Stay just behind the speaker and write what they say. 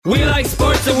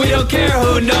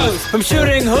From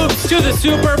shooting hoops to the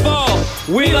Super Bowl.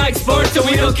 We like sports, so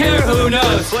we don't care who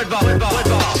knows. Football,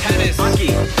 tennis, hockey,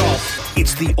 golf.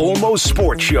 It's the Almost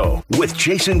Sports Show with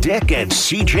Jason Dick and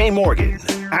CJ Morgan.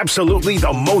 Absolutely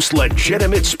the most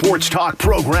legitimate sports talk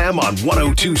program on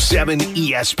 102.7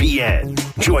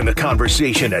 ESPN. Join the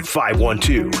conversation at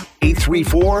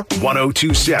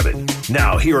 512-834-1027.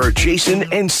 Now, here are Jason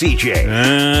and CJ.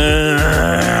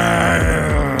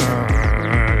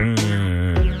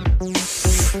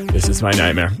 This is my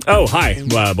nightmare. Oh, hi,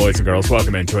 boys and girls.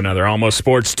 Welcome into another Almost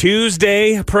Sports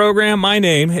Tuesday program. My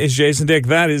name is Jason Dick.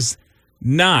 That is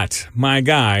not my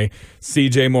guy,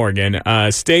 CJ Morgan.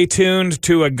 Stay tuned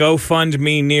to a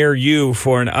GoFundMe near you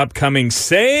for an upcoming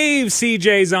Save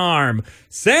CJ's Arm.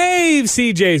 Save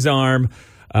CJ's Arm.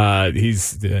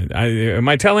 Am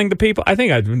I telling the people? I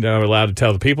think I'm allowed to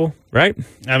tell the people, right?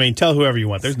 I mean, tell whoever you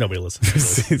want. There's nobody listening to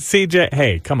this. CJ,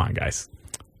 hey, come on, guys.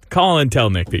 Call and tell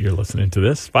Nick that you're listening to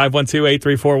this.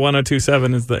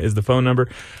 512-834-1027 is the phone number.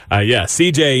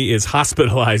 CJ is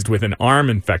hospitalized with an arm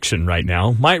infection right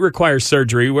now. Might require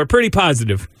surgery. We're pretty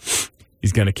positive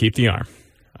he's going to keep the arm,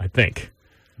 I think.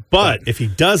 But if he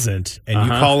doesn't, and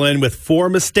you call in with 4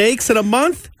 mistakes in a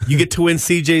month, you get to win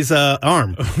CJ's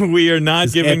arm. We are not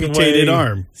His giving amputated away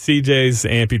arm. CJ's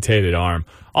amputated arm.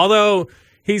 Although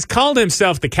he's called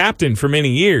himself the captain for many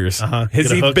years. Has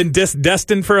he been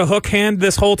destined for a hook hand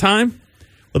this whole time?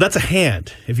 Well, that's a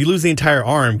hand. If you lose the entire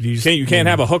arm, you can't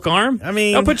have a hook arm? I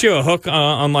mean, they'll put you a hook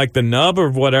on like the nub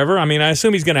or whatever. I mean, I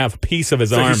assume he's going to have a piece of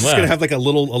his arm he's left. going to have like a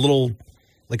little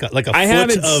like a I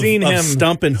haven't seen him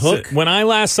stump and hook. When I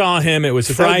last saw him, it was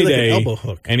Friday, like an elbow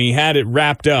hook. And he had it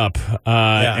wrapped up,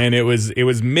 and it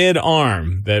was mid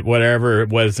arm that whatever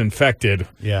was infected.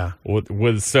 Yeah,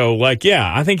 was so like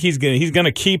I think he's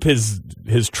gonna keep his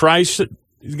tricep.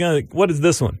 He's gonna what is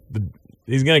this one?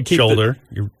 He's gonna keep shoulder.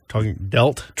 You're talking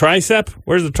delt tricep.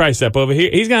 Where's the tricep over here?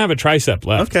 He's gonna have a tricep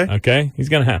left. Okay. He's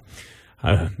gonna have.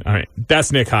 All right,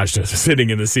 that's Nick Hodges sitting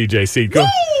in the CJ seat. Go.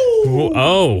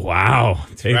 Oh, wow.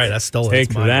 Right, that's stolen. Take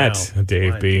that, now.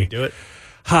 Dave B. Do it.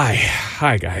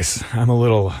 Hi, guys. I'm a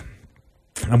little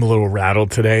rattled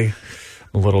today.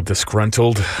 A little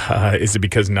disgruntled. Is it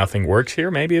because nothing works here?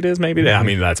 Maybe it is. Maybe I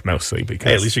mean, that's mostly because.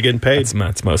 Hey, at least you're getting paid.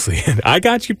 That's mostly it. I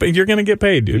got you. You're going to get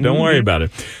paid, dude. Don't worry about it.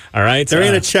 All right. They're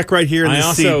going to check right here in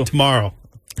the seat tomorrow.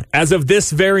 As of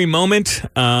this very moment,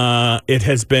 it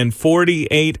has been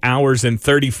 48 hours and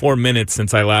 34 minutes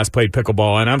since I last played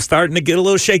pickleball, and I'm starting to get a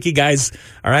little shaky, guys.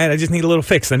 All right, I just need a little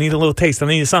fix. I need a little taste. I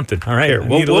need something. All right, here,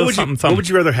 what would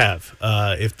you rather have?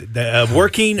 If a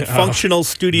working, functional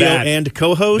studio and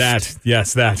co-host?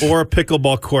 That. Or a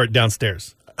pickleball court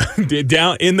downstairs?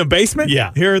 Down in the basement?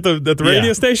 Yeah. Here at the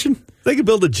radio station? They could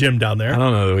build a gym down there. I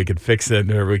don't know that we could fix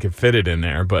it or we could fit it in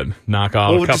there, but knock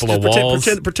off a couple of walls.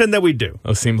 Pretend that we do.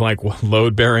 Those seem like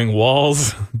load-bearing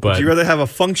walls. But would you rather have a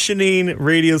functioning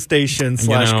radio station /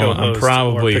 co-host or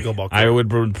pickleball court? I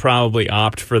would probably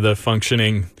opt for the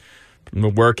functioning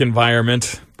work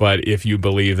environment. But if you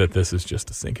believe that this is just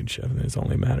a sinking ship and it's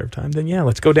only a matter of time, then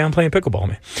let's go down playing pickleball,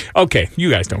 man. Okay, you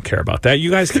guys don't care about that.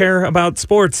 You guys care about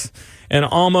sports and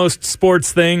almost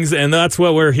sports things, and that's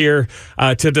what we're here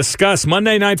to discuss.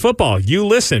 Monday Night Football. You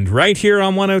listened right here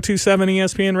on 102.7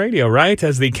 ESPN Radio, right?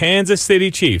 As the Kansas City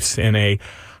Chiefs in a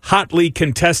hotly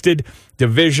contested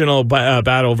divisional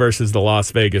battle versus the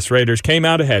Las Vegas Raiders came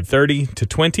out ahead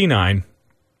 30-29.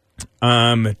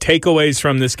 Takeaways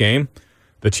from this game.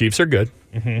 The Chiefs are good.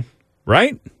 Mm-hmm.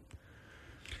 Right?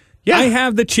 Yeah. I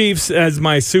have the Chiefs as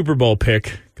my Super Bowl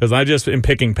pick because I just am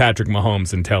picking Patrick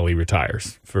Mahomes until he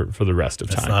retires for the rest of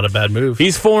time. That's not a bad move.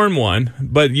 He's 4-1,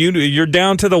 but you're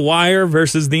down to the wire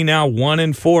versus the now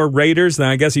 1-4 Raiders.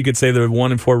 Now I guess you could say the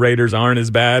 1-4 Raiders aren't as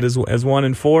bad as 1-4.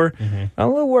 Mm-hmm. I'm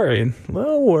a little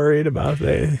worried about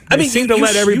that. They seem to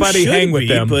let everybody hang with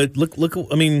them. But look.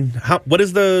 I mean, what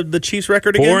is the Chiefs'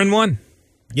 record again? 4-1.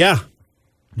 Yeah.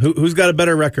 Who's got a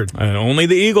better record? Only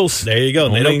the Eagles. There you go.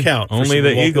 They don't count. Only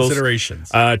the Eagles.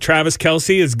 Considerations. Travis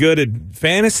Kelce is good at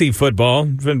fantasy football.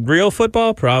 Real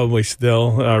football, probably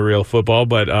still real football,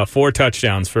 but 4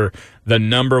 touchdowns for the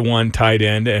number 1 tight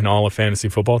end in all of fantasy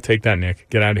football. Take that, Nick.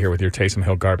 Get out of here with your Taysom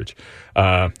Hill garbage.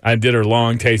 I did her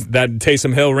long that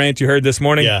Taysom Hill rant you heard this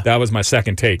morning. Yeah. That was my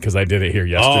second take because I did it here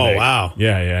yesterday. Oh, wow.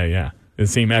 Yeah. Did it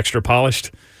seem extra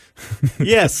polished?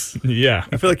 Yes. Yeah.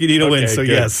 I feel like you need a win, so good.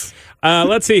 yes.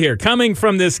 Let's see here. Coming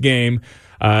from this game,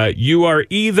 You are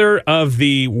either of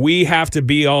the we have to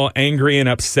be all angry and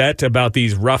upset about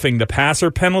these roughing the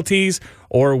passer penalties,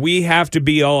 or we have to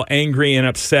be all angry and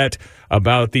upset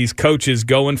about these coaches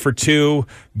going for two,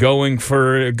 going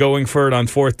for it on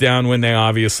fourth down when they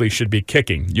obviously should be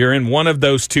kicking. You're in one of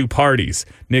those two parties.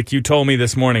 Nick, you told me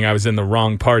this morning I was in the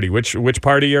wrong party. Which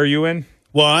party are you in?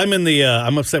 Well, I'm in the.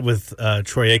 I'm upset with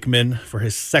Troy Aikman for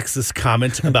his sexist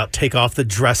comment about take off the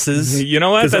dresses. You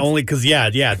know what? That's what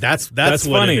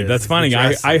funny. it is. That's funny.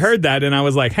 I heard that and I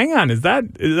was like, hang on, is that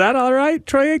all right,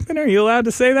 Troy Aikman? Are you allowed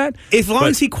to say that? As long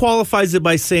as he qualifies it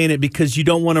by saying it because you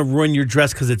don't want to ruin your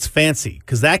dress because it's fancy,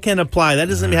 because that can apply. That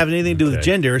doesn't have anything to do with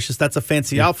gender. It's just that's a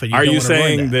fancy outfit. Are you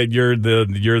saying that you're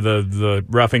the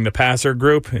roughing the passer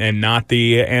group and not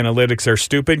the analytics are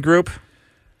stupid group?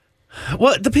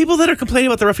 Well, the people that are complaining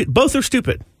about the referee, both are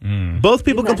stupid. Both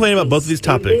people complain about both of these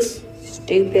topics.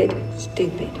 Stupid.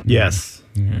 Yes.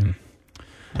 I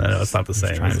know it's not the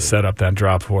same. Trying to set up that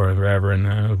drop forever, and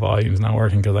the volume's not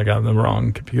working because I got the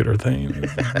wrong computer thing.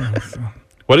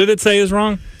 What did it say is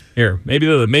wrong? Here,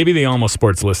 maybe the Almost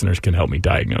Sports listeners can help me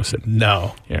diagnose it.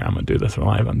 No. Here, I'm going to do this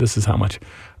live. This is how much.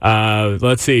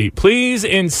 Let's see. Please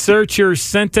insert your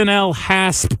Sentinel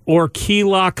hasp or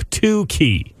keylock 2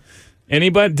 key.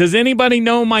 Does anybody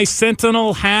know my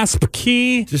Sentinel hasp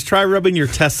key? Just try rubbing your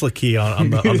Tesla key on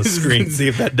the screen. See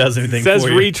if that does anything. It says for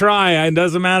you. retry. It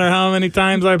doesn't matter how many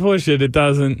times I push it. It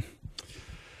doesn't.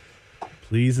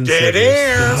 Please insert. Dead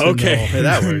air. Okay, hey,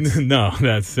 that works. No,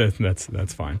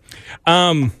 that's fine.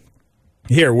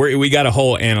 Here, we got a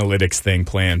whole analytics thing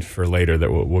planned for later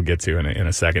that we'll get to in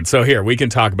a second. So here, we can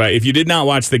talk about, if you did not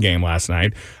watch the game last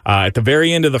night, at the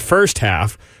very end of the first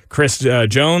half, Chris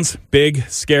Jones, big,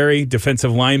 scary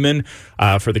defensive lineman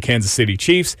for the Kansas City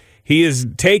Chiefs, he is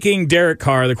taking Derek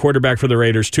Carr, the quarterback for the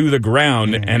Raiders, to the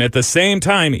ground, and at the same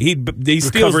time, he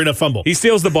steals recovering a fumble. He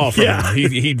steals the ball from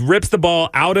him. He rips the ball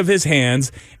out of his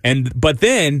hands, but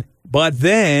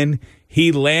then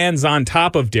he lands on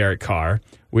top of Derek Carr,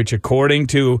 which according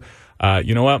to,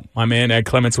 you know what, my man Ed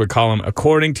Clements would call him,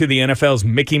 according to the NFL's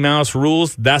Mickey Mouse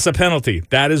rules, that's a penalty.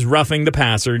 That is roughing the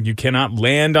passer. You cannot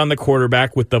land on the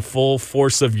quarterback with the full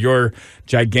force of your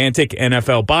gigantic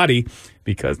NFL body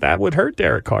because that would hurt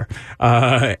Derek Carr.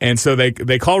 And so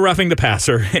they call roughing the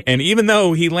passer. And even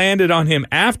though he landed on him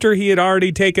after he had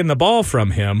already taken the ball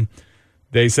from him,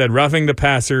 they said roughing the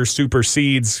passer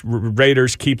supersedes,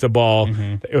 Raiders keep the ball.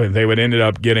 They would ended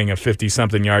up getting a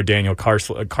 50-something yard Daniel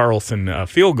Carlson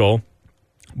field goal.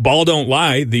 Ball don't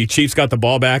lie. The Chiefs got the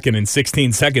ball back and in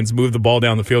 16 seconds moved the ball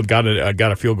down the field, got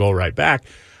a field goal right back.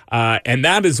 And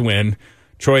that is when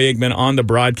Troy Aikman on the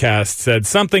broadcast said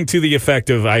something to the effect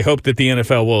of, I hope that the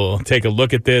NFL will take a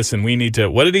look at this and we need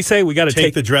to, what did he say? We got to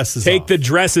take the dresses off. Take the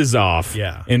dresses off.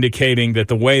 Yeah. Indicating that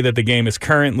the way that the game is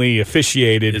currently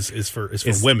officiated is for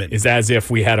women. Is as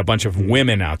if we had a bunch of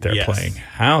women out there playing.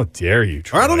 How dare you,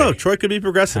 Troy? Or I don't know. Troy could be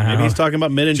progressive. Maybe he's talking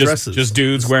about men in dresses. Just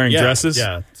dudes wearing dresses?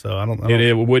 Yeah. So I don't know.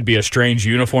 It would be a strange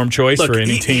uniform choice for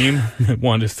any team that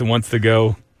wants to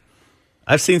go.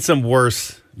 I've seen some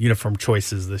worse uniform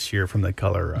choices this year from the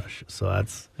color rush. So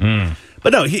that's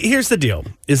But no, here's the deal.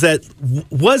 Is that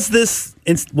was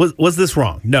this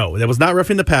wrong? No, that was not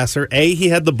roughing the passer. He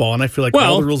had the ball, and I feel like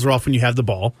all the rules are off when you have the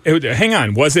ball. Hang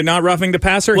on. Was it not roughing the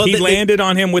passer? He landed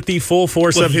on him with the full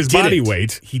force of his body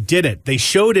weight. He didn't. They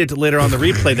showed it later on the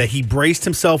replay that he braced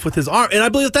himself with his arm. And I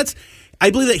believe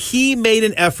that he made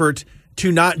an effort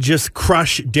to not just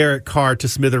crush Derek Carr to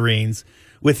smithereens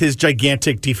with his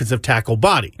gigantic defensive tackle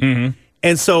body.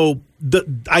 And so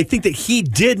I think that he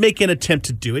did make an attempt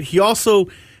to do it. He also,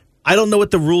 I don't know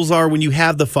what the rules are when you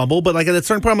have the fumble, but like at a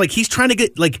certain point, I'm like, he's trying to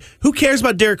get, like, who cares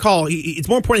about Derek Carr? It's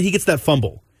more important he gets that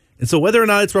fumble. And so whether or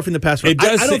not it's roughing the passer, I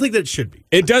don't think that it should be.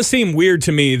 It does seem weird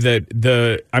to me that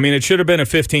it should have been a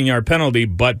 15-yard penalty,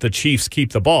 but the Chiefs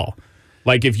keep the ball.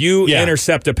 Like if you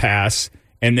intercept a pass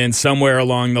and then somewhere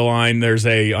along the line there's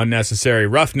a unnecessary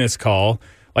roughness call,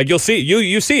 like you'll see,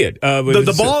 you see it.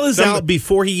 The ball is out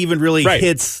before he even really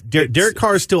hits. Derek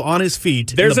Carr is still on his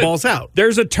feet. And the ball's out.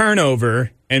 There's a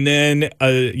turnover, and then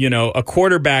a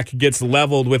quarterback gets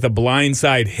leveled with a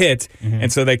blindside hit,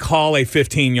 and so they call a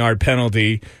 15-yard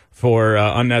penalty for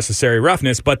unnecessary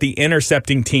roughness. But the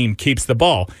intercepting team keeps the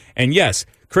ball, and yes,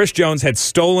 Chris Jones had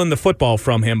stolen the football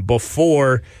from him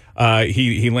before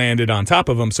he landed on top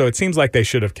of him. So it seems like they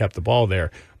should have kept the ball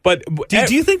there. But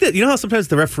do you think that, you know how sometimes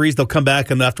the referees, they'll come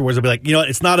back and afterwards they'll be like,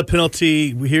 it's not a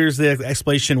penalty. Here's the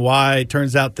explanation why it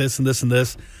turns out this and this and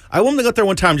this. I want them to go out there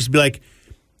one time and just be like,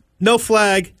 no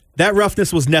flag. That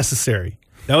roughness was necessary.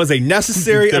 That was a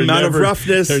necessary amount of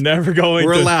roughness. They're never going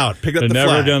We're allowed. Pick up the flag. They're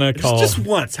never going to call. Just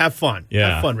once. Have fun.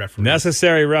 Yeah. Have fun, referees.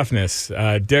 Necessary roughness.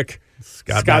 Dick,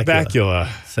 Scott Bakula.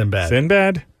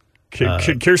 Sinbad.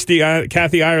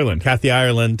 Kathy Ireland. Kathy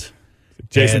Ireland.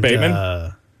 Jason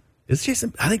Bateman. Is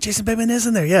Jason? I think Jason Bateman is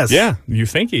in there. Yes. Yeah, you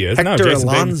think he is? Hector Jason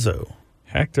Alonso. Bateman.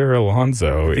 Hector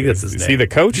Alonso. I think that's his name. Is he the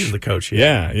coach? He's the coach.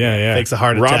 Yeah. Takes a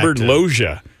heart attack. Robert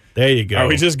Loggia. There you go. Are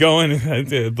we just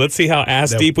going? Let's see how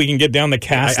ass deep we can get down the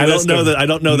cast. I don't know that. I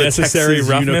don't know the necessary Texas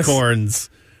roughness. Unicorns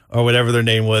or whatever their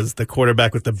name was. The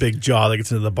quarterback with the big jaw that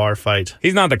gets into the bar fight.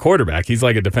 He's not the quarterback. He's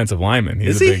like a defensive lineman.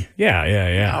 He's Is he? Big,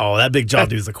 yeah. Oh, that big jaw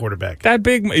dude's the quarterback. That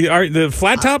big, the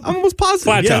flat top. I'm almost positive.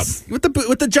 Flat yes. top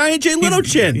with the giant Jay Leno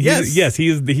chin. Yes. He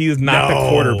is not the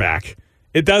quarterback.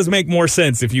 It does make more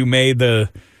sense if you made the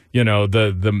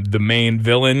main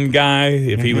villain guy.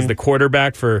 If he was the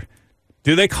quarterback for.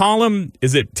 Do they call him?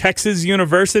 Is it Texas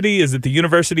University? Is it the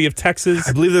University of Texas?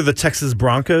 I believe they're the Texas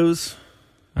Broncos.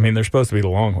 I mean, they're supposed to be the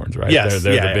Longhorns, right? Yes,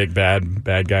 they're the big bad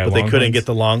guy. But they couldn't get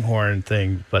the Longhorn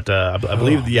thing. But I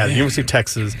believe, the University of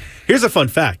Texas. Here's a fun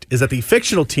fact: is that the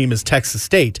fictional team is Texas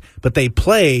State, but they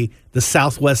play the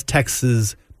Southwest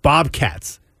Texas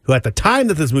Bobcats, who at the time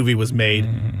that this movie was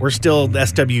made were still the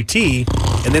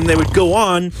SWT, and then they would go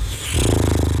on.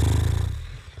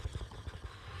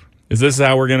 Is this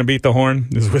how we're going to beat the horn?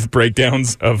 Is with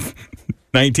breakdowns of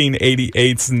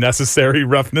 1988's necessary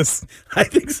roughness? I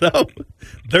think so.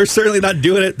 They're certainly not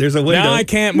doing it. There's a window. Now I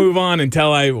can't move on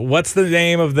until what's the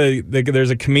name of there's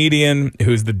a comedian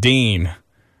who's the dean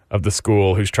of the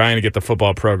school who's trying to get the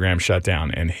football program shut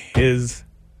down, and his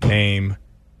name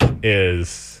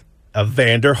is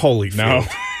Evander Holyfield. No.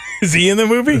 Is he in the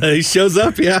movie? He shows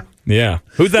up, yeah. Yeah.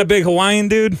 Who's that big Hawaiian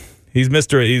dude? He's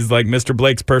like Mr.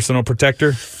 Blake's personal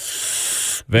protector.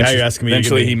 Now you're asking me.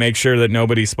 Eventually, he makes sure that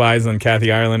nobody spies on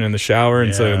Kathy Ireland in the shower,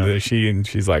 and so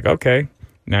she's like, "Okay,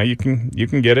 now you can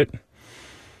get it."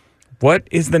 What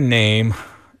is the name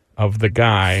of the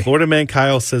guy? Florida Man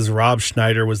Kyle says Rob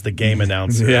Schneider was the game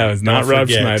announcer. Yeah, it's not Rob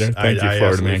Schneider. Thank you,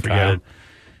 Florida Man Kyle.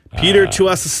 Peter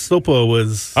Tuasosopo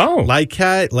was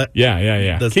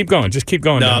Yeah. Keep going. Just keep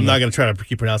going. No, I'm not going to try to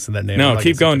keep pronouncing that name. No,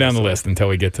 keep going down the list until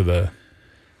we get to the.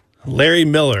 Larry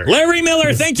Miller.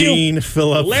 Thank you. Dean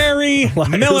Philip. Larry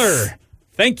Miller.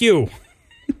 Thank you.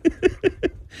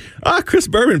 Chris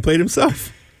Berman played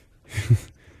himself.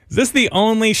 Is this the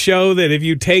only show that if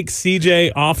you take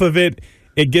CJ off of it,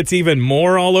 it gets even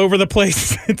more all over the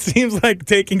place? It seems like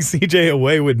taking CJ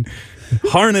away would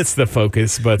harness the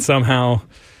focus, but somehow.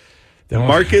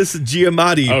 Marcus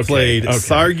Giamatti played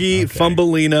Sargi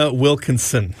Fumbelina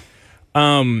Wilkinson.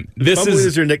 This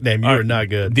is your nickname. You are not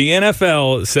good. The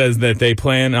NFL says that they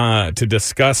plan to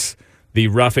discuss the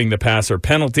roughing the passer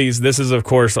penalties. This is, of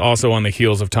course, also on the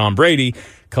heels of Tom Brady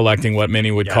collecting what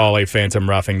many would call a phantom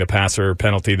roughing the passer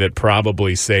penalty that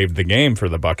probably saved the game for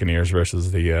the Buccaneers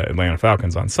versus the Atlanta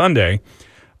Falcons on Sunday.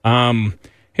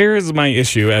 Here is my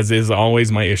issue, as is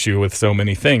always my issue with so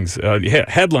many things.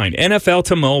 Headline: NFL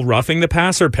to mull roughing the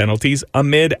passer penalties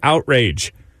amid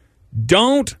outrage.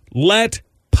 Don't let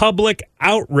public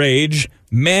outrage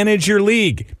manage your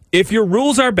league. If your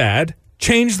rules are bad,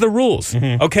 change the rules.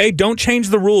 Okay? Don't change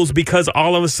the rules because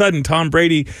all of a sudden Tom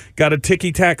Brady got a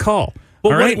ticky-tack call.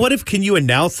 Well, what if, can you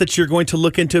announce that you're going to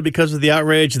look into it because of the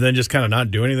outrage and then just kind of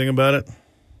not do anything about it?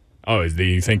 Oh, do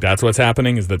you think that's what's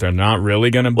happening? Is that they're not really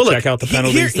going to check out the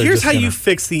penalties? Here's how you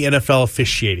fix the NFL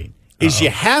officiating. Is you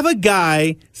have a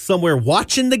guy somewhere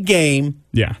watching the game.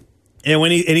 Yeah. And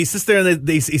when he sits there and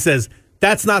he says,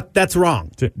 That's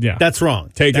wrong. That's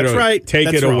wrong. Take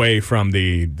it away from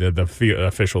the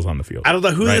officials on the field. I don't know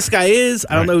who this guy is.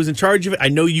 I don't know who's in charge of it. I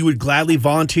know you would gladly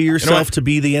volunteer yourself to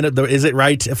be the end of the Is It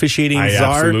Right officiating czar.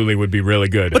 I absolutely would be really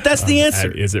good. But that's the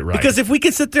answer. Is it right? Because if we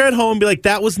can sit there at home and be like,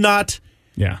 that was not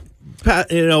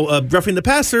roughing the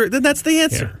passer, then that's the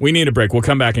answer. Yeah. We need a break. We'll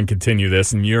come back and continue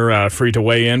this, and you're free to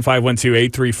weigh in.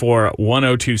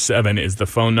 512-834-1027 is the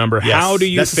phone number. Yes. How do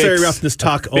you necessary fix roughness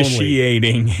talk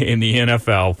officiating in the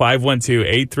NFL?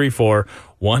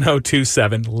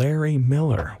 512-834-1027. Larry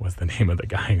Miller was the name of the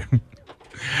guy.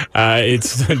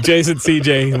 It's Jason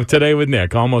CJ today with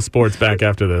Nick. Almost Sports back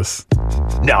after this.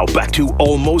 Now back to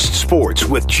Almost Sports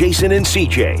with Jason and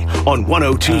CJ on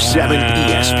 102.7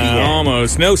 ESPN.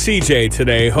 Almost. No CJ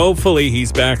today. Hopefully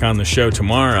he's back on the show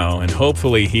tomorrow, and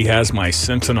hopefully he has my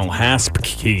Sentinel hasp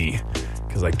key,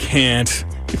 because I can't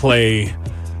play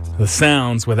the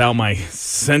sounds without my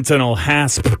Sentinel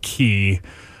hasp key,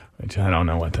 which I don't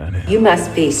know what that is. You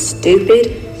must be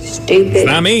stupid. It's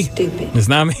not me. Stupid. It's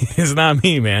not me. It's not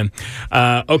me, man.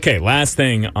 Okay, last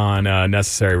thing on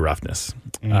necessary roughness.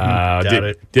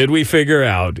 Did we figure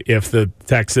out if the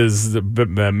Texas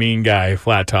mean guy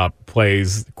flat top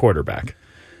plays quarterback?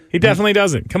 He definitely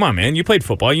doesn't. Come on, man. You played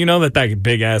football. You know that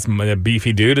big-ass,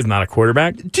 beefy dude is not a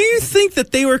quarterback. Do you think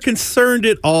that they were concerned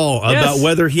at all about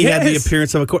whether he had the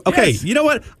appearance of a quarterback? Okay, you know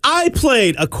what? I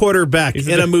played a quarterback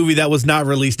in a movie that was not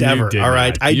released ever. All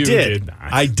right? I did.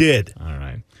 I did. All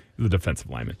right. The defensive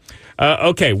lineman.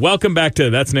 Okay, welcome back to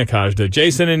That's Nick Hajda.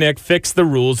 Jason and Nick fix the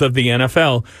rules of the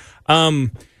NFL.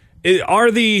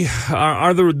 Are the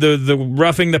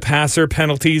roughing the passer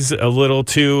penalties a little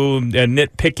too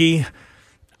nitpicky?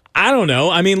 I don't know.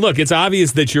 I mean, look, it's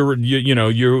obvious that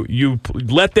you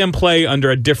let them play under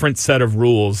a different set of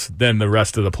rules than the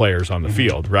rest of the players on the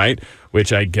field, right?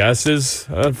 Which I guess is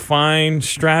a fine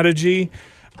strategy.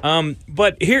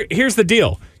 But here's the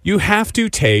deal: you have to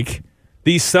take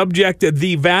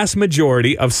the vast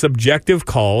majority of subjective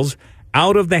calls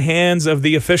out of the hands of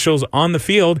the officials on the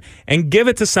field and give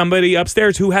it to somebody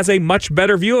upstairs who has a much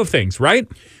better view of things, right?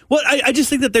 Well, I just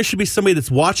think that there should be somebody that's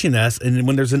watching this, and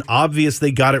when there's an obvious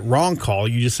they got it wrong call,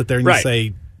 you just sit there and you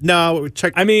say, no,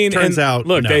 check. I mean, turns out,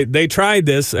 look, no. they tried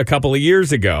this a couple of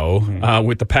years ago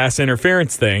with the pass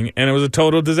interference thing, and it was a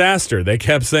total disaster. They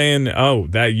kept saying, oh,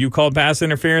 that you called pass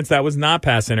interference, that was not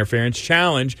pass interference,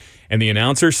 challenge. And the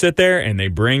announcers sit there, and they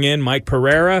bring in Mike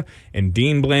Pereira and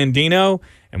Dean Blandino,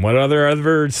 and what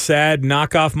other sad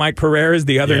knockoff Mike Pereiras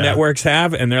the other networks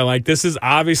have, and they're like, this is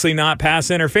obviously not pass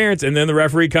interference. And then the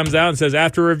referee comes out and says,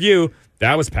 after review,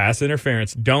 that was pass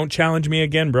interference. Don't challenge me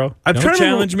again, bro. Don't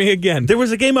challenge me again. There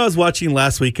was a game I was watching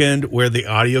last weekend where the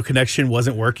audio connection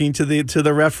wasn't working to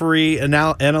the referee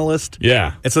analyst.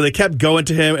 Yeah. And so they kept going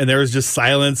to him, and there was just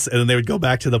silence, and then they would go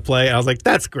back to the play. And I was like,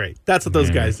 that's great. That's what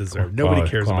those guys deserve. Nobody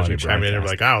cares about you chiming in. They're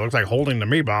like, oh, it looks like holding to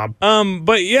me, Bob.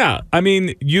 But yeah, I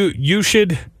mean, you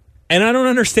should. And I don't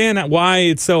understand why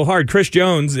it's so hard. Chris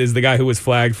Jones is the guy who was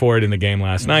flagged for it in the game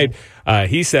last night.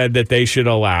 He said that they should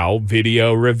allow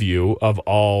video review of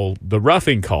all the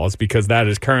roughing calls because that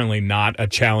is currently not a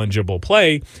challengeable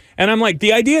play. And I'm like,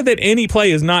 the idea that any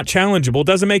play is not challengeable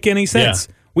doesn't make any sense.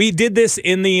 Yeah. We did this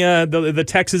in the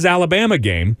Texas-Alabama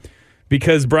game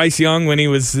because Bryce Young, when he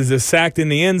was sacked in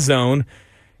the end zone,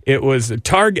 it was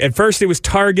at first it was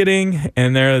targeting,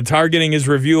 and the targeting is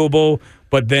reviewable.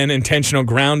 But then intentional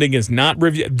grounding is not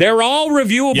reviewable. They're all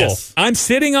reviewable. Yes. I'm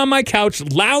sitting on my couch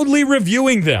loudly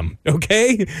reviewing them,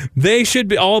 okay? They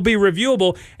should all be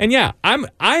reviewable. And yeah,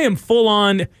 I am full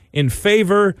on in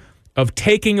favor of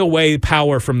taking away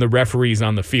power from the referees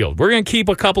on the field. We're going to keep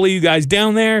a couple of you guys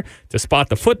down there to spot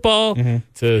the football,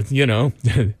 to,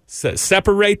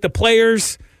 separate the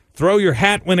players. Throw your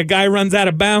hat when a guy runs out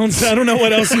of bounds. I don't know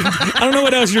what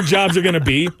else your jobs are going to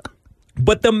be.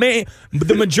 But the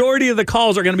majority of the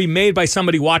calls are going to be made by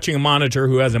somebody watching a monitor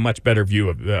who has a much better view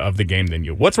of the game than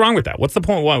you. What's wrong with that? What's the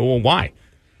point? Why?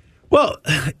 Well,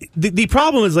 the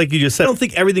problem is, like you just said, I don't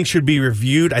think everything should be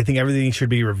reviewed. I think everything should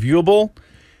be reviewable.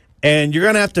 And you're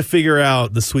going to have to figure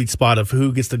out the sweet spot of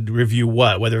who gets to review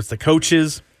what, whether it's the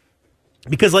coaches.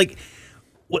 Because, like,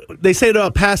 they say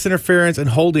about pass interference and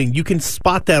holding, you can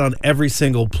spot that on every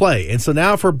single play. And so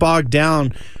now if we're bogged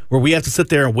down where we have to sit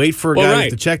there and wait for a guy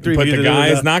to check the review. But the guy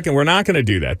is not going. We're not going to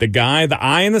do that. The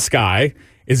eye in the sky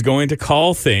is going to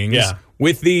call things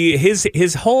with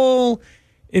his whole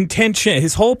intention,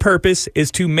 his whole purpose is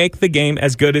to make the game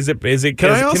as good as it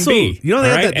can be. You know,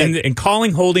 right? And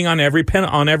calling holding on every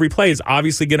play is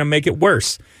obviously going to make it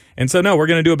worse. And so no, we're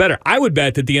going to do it better. I would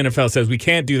bet that the NFL says we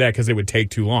can't do that because it would take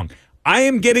too long. I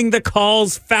am getting the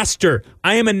calls faster.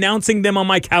 I am announcing them on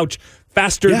my couch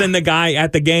faster than the guy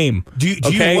at the game. Do you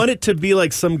want it to be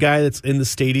like some guy that's in the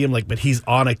stadium, but he's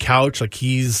on a couch,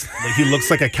 he looks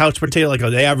like a couch potato, like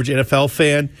the average NFL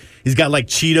fan. He's got like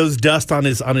Cheetos dust on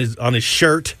his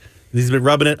shirt. He's been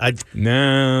rubbing it.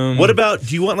 No. What about?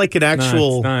 Do you want like an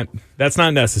actual? No, that's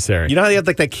not necessary. You know how they have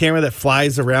like that camera that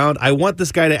flies around? I want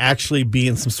this guy to actually be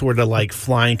in some sort of like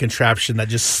flying contraption that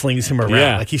just slings him around.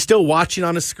 Yeah. Like he's still watching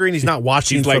on his screen. He's not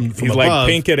watching from above. He's like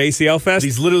Pink at ACL Fest.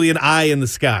 He's literally an eye in the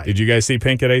sky. Did you guys see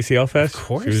Pink at ACL Fest? Of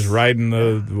course. She was riding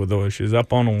she was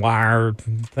up on a wire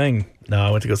thing. No,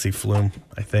 I went to go see Flume,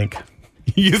 I think.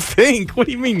 You think? What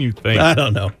do you mean you think? I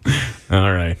don't know.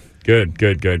 All right. Good.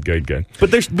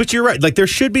 But you're right. Like there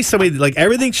should be somebody. Like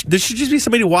everything. There should just be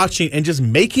somebody watching and just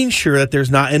making sure that there's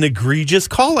not an egregious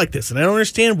call like this. And I don't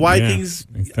understand why things.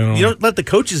 You don't let the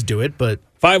coaches do it. But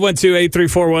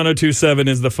 512-834-1027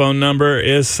 is the phone number.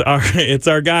 It's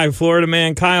our guy, Florida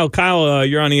man Kyle. Kyle,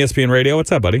 you're on ESPN Radio.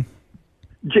 What's up, buddy?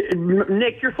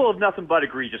 Nick, you're full of nothing but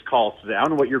egregious calls today. I don't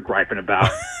know what you're griping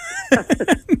about.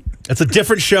 It's a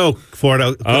different show,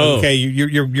 Florida. Oh. Okay,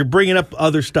 you're bringing up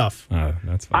other stuff.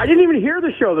 That's fine. I didn't even hear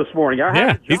the show this morning. I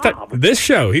had a job. This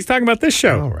show. He's talking about this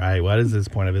show. All right. What is this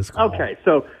point of his call? Okay,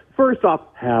 so first off,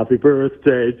 happy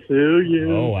birthday to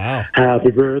you. Oh, wow.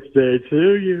 Happy birthday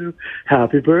to you.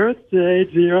 Happy birthday,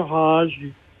 dear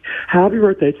Haji. Happy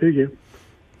birthday to you.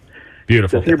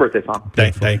 Beautiful. That's your birthday song.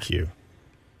 Thank you.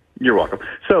 You're welcome.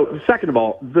 So, second of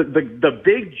all, the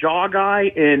big jaw guy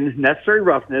in Necessary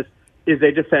Roughness is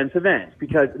a defensive end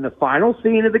because in the final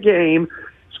scene of the game,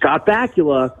 Scott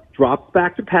Bakula drops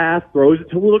back to pass, throws it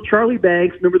to little Charlie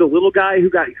Banks. Remember the little guy who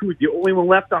was the only one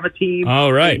left on the team? Oh,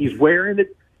 right. And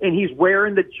he's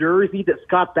wearing the jersey that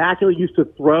Scott Bakula used to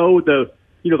throw the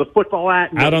football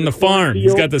at out on the farm.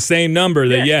 He's got the same number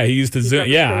that he used to zoom.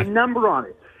 Yeah, the same number on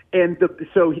it. And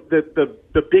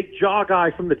the big jaw guy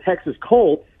from the Texas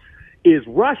Colts is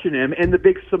rushing him, and the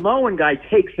big Samoan guy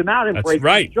takes him out and breaks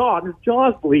his jaw, and his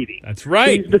jaw's bleeding. That's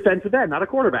right. He's a defensive end, not a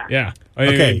quarterback. Yeah.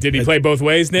 Okay. Did he play both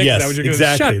ways, Nick? Yes, Is that what you're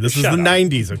exactly. This was the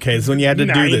 90s, okay? This is when you had to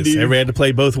do this. Everybody had to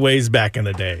play both ways back in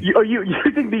the day. You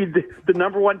think the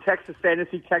number one Texas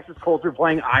Colts are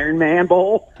playing Iron Man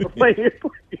Bowl?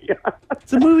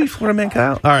 It's a movie for a man,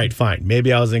 Kyle. All right, fine.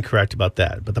 Maybe I was incorrect about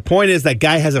that. But the point is that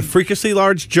guy has a freakishly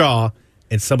large jaw,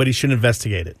 and somebody should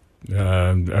investigate it.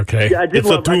 Okay. Yeah, I did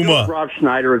love Rob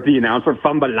Schneider as the announcer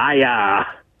from Balaya.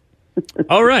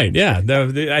 All right, yeah.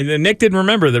 Nick didn't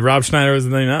remember that Rob Schneider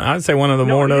was I'd say one of the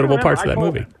more notable parts of that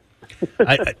movie.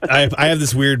 I have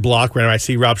this weird block whenever I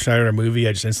see Rob Schneider in a movie,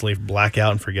 I just instantly black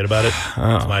out and forget about it.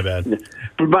 That's my bad.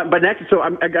 But next, so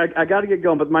I got to get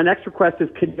going. But my next request is,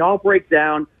 can y'all break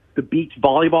down the Beach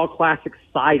Volleyball Classic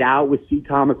Side Out with C.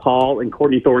 Thomas Hall and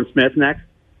Courtney Thorne-Smith next?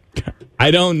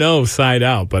 I don't know Side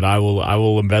Out, but I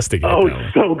will investigate. Oh,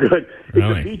 it's so good.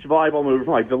 Really? It's a beach volleyball movie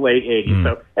from like the late 80s.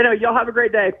 So anyway, y'all have a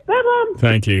great day. Bye-bye.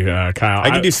 Thank you, Kyle.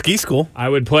 I can do ski school. I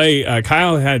would play.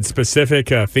 Kyle had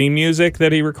specific theme music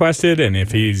that he requested, and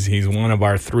if he's one of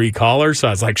our 3 callers, so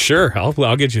I was like, sure,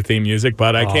 I'll get you theme music,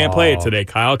 but I can't play it today,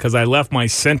 Kyle, because I left my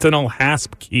Sentinel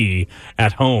hasp key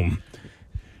at home.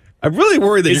 I'm really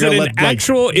worried that Is you're it going an to let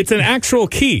actual? It's an actual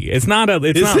key. It's not a.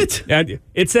 It's Is not, it?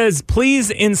 It says,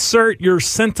 please insert your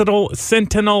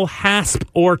Sentinel hasp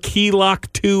or key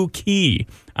lock 2 key.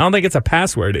 I don't think it's a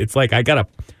password. It's like I gotta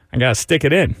stick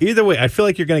it in. Either way, I feel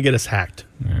like you're going to get us hacked.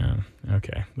 Yeah.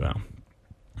 Okay. Well,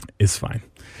 is fine.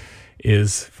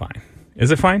 Is fine. Is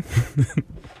it fine?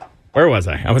 Where was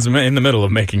I? I was in the middle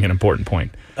of making an important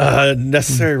point.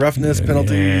 Necessary roughness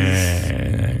penalties.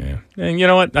 And you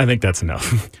know what? I think that's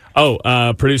enough.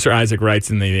 Producer Isaac writes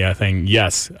in the thing,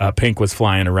 yes, Pink was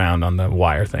flying around on the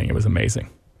wire thing. It was amazing.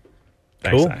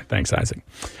 Thanks, Cool. Thanks, Isaac.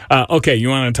 Okay, you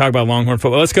want to talk about Longhorn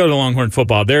football? Let's go to Longhorn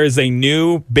football. There is a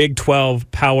new Big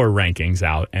 12 power rankings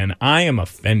out, and I am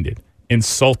offended,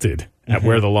 insulted at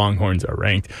where the Longhorns are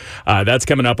ranked. That's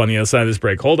coming up on the other side of this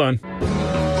break. Hold on.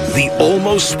 The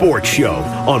Almost Sports Show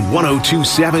on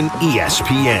 102.7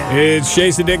 ESPN. It's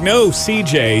Jason Dick. No,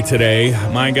 CJ today.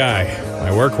 My guy,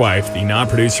 my work wife, the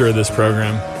non-producer of this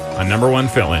program, my number one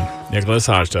fill-in, Nicholas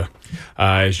Hajda,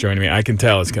 is joining me. I can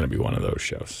tell it's going to be one of those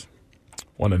shows.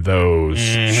 One of those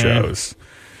shows.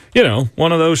 You know,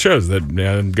 one of those shows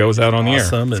that goes out on the air.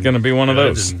 It's going to be one of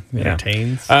those.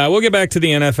 Entertains. We'll get back to the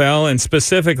NFL and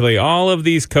specifically all of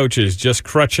these coaches just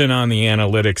crutching on the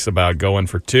analytics about going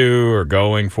for 2 or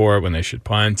going for it when they should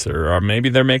punt, or maybe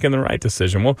they're making the right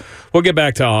decision. We'll get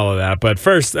back to all of that. But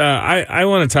first, I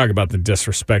want to talk about the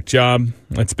disrespect job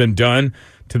that's been done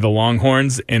to the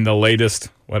Longhorns in the latest,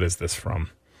 what is this from?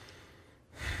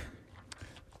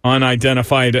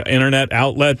 Unidentified internet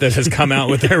outlet that has come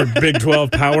out with their Big 12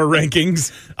 power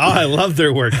rankings. Oh, I love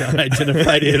their work.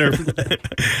 Unidentified internet.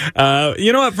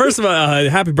 You know what? First of all,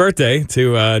 happy birthday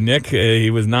to Nick. He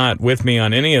was not with me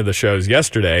on any of the shows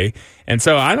yesterday, and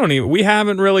so we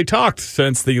haven't really talked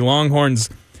since the Longhorns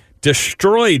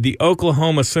destroyed the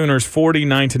Oklahoma Sooners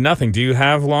 49-0. Do you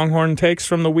have Longhorn takes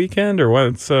from the weekend, or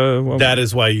what's? That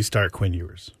is why you start Quinn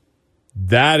Ewers.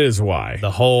 That is why.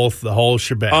 The whole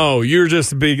shebang. Oh, you're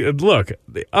just big. Look,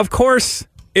 of course,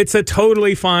 it's a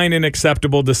totally fine and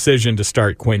acceptable decision to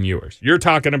start Quinn Ewers. You're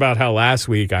talking about how last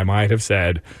week I might have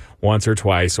said once or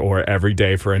twice or every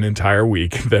day for an entire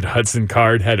week that Hudson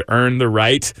Card had earned the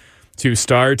right to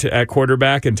start at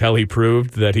quarterback until he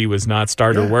proved that he was not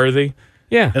starter worthy.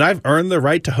 Yeah. And I've earned the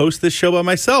right to host this show by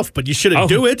myself, but you shouldn't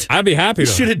do it. I'd be happy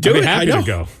to. You shouldn't do it. I'd be happy to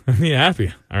go. I'd be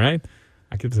happy. All right.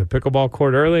 I get to the pickleball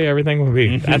court early. Everything will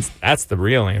be. That's the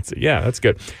real answer. Yeah, that's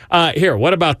good. Here,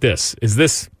 what about this? Is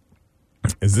this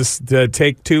the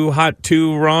take too hot,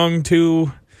 too wrong,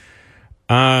 too?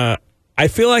 I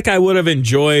feel like I would have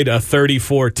enjoyed a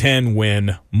 34-10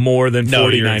 win more than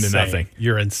 49-0.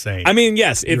 You're insane. I mean,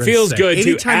 yes, it feels good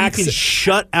to Anytime you can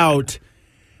shut out.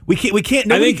 We can't.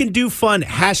 Nobody can do fun.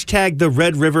 Hashtag the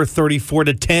Red River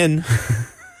 34-10.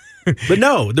 But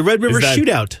no, the Red River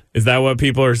Shootout. Is that what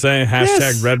people are saying? Hashtag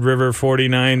Yes. Red River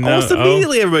 49. Almost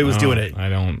immediately everybody was doing it. I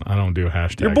don't do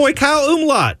hashtags. Your boy Kyle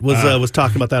Umlaut was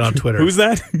talking about that on Twitter. Who's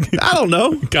that? I don't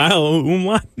know. Kyle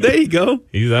Umlaut. There you go.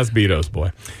 That's Beto's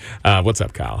boy. What's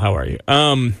up, Kyle? How are you?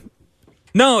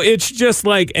 No, it's just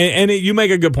like, you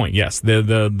make a good point. Yes,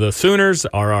 the Sooners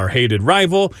are our hated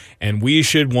rival, and we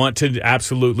should want to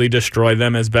absolutely destroy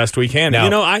them as best we can.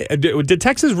 Now, Did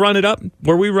Texas run it up?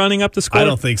 Were we running up the score? I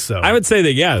don't think so. I would say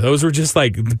that, yeah, those were just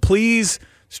like, please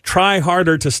try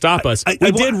harder to stop us. We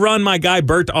did run my guy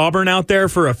Bert Auburn out there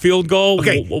for a field goal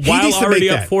while already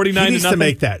up 49 he needs to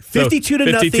make that. 52 to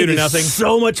nothing is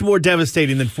so much more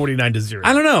devastating than 49-0.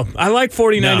 I don't know. I like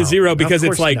 49-0 because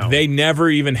it's like no. they never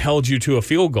even held you to a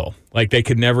field goal. Like they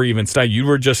could never even stop. You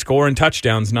were just scoring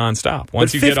touchdowns nonstop.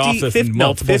 Once you get off the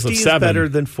multiples of 50 7. is better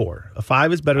than 4. A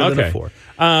 5 is better than a 4.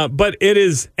 But it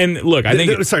is, and look, I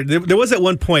think... There was at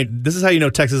one point, this is how you know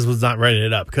Texas was not running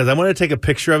it up, because I wanted to take a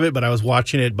picture of it, but I was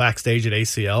watching it backstage at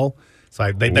ACL. So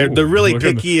they're really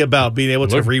picky about being able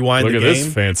to rewind the game. Look at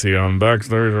this fancy on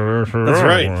backstage. That's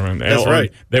right. That's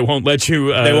right. They won't let you.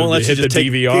 They won't let hit you the just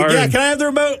DVR. Yeah, can I have the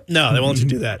remote? No, they won't let you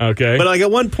do that. Okay. But like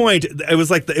at one point, it was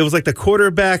like the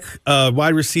quarterback,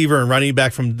 wide receiver, and running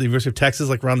back from the University of Texas,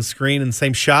 like around the screen in the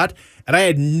same shot, and I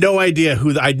had no idea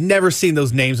who. I'd never seen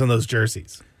those names on those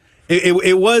jerseys.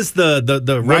 It was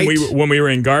the right when we were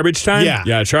in garbage time.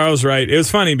 Yeah, Charles Wright. It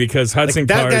was funny because Hudson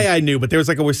Card, that guy I knew, but there was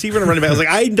like a receiver and a running back. I was like,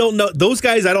 I don't know those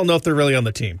guys. I don't know if they're really on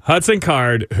the team. Hudson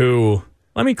Card, who,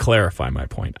 let me clarify my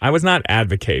point. I was not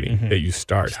advocating that you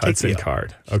start Hudson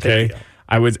Card. Okay,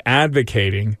 I was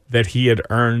advocating that he had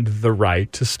earned the right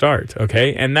to start.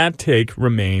 Okay, and that take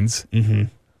remains.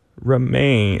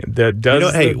 That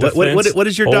does. Hey, what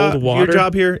is your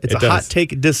job here? It's a hot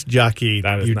take disc jockey.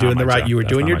 You're doing the right. You were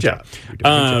doing your job.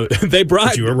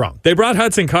 You were wrong. They brought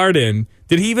Hudson Card in.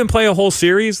 Did he even play a whole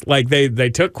series? Like they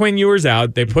took Quinn Ewers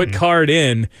out. They put Card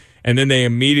in, and then they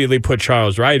immediately put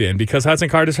Charles Wright in because Hudson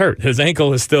Card is hurt. His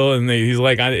ankle is still, and he's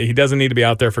like he doesn't need to be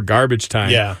out there for garbage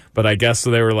time. Yeah, but I guess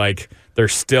they were like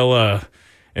there's still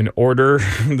an order.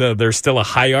 There's still a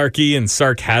hierarchy, and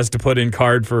Sark has to put in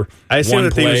Card for I assume one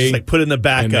that play. They were just like put in the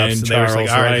backups, and they were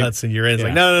like, "All right, Hudson, you're in." It's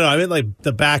like, no. I mean, like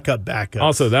the backups.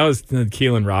 Also, that was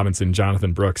Keelan Robinson,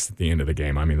 Jonathan Brooks at the end of the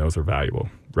game. I mean, those are valuable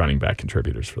running back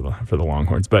contributors for the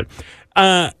Longhorns. But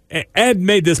Ed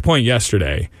made this point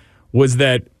yesterday. Was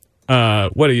that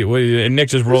what are you? And Nick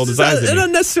just rolled his eyes at me. An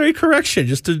unnecessary correction.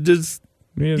 You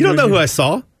don't know who I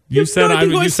saw. You said I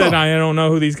don't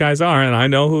know who these guys are, and I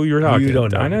know who you're talking. You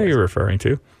don't know. I know you're referring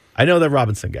to. I know that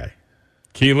Robinson guy.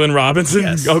 Keelan Robinson?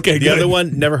 Yes. Okay, the other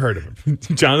one, never heard of him.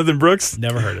 Jonathan Brooks?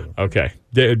 Never heard of him. Okay.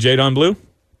 Jadon Blue?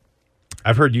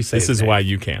 I've heard you say this is why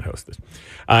you can't host this.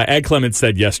 Ed Clements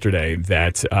said yesterday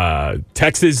that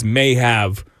Texas may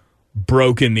have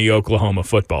broken the Oklahoma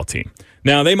football team.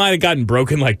 Now, they might have gotten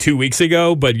broken like 2 weeks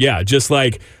ago, but yeah, just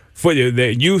like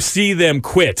you see them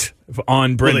quit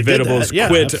on Brent Venables, in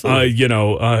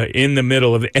the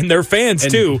middle of it. And their fans,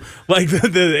 too. Like,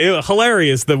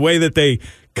 hilarious the way that they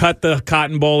cut the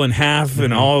Cotton Bowl in half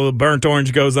and all the burnt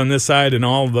orange goes on this side and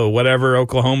all the whatever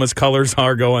Oklahoma's colors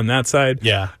are go on that side.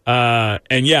 Yeah.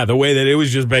 The way that it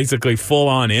was just basically full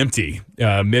on empty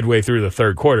midway through the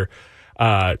third quarter.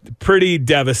 Pretty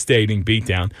devastating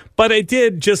beatdown. But it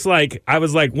did just like, I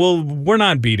was like, well, we're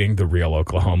not beating the real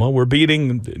Oklahoma. We're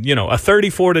beating, a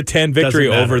 34-10 victory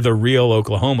over the real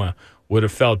Oklahoma would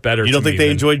have felt better. You don't think they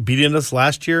enjoyed beating us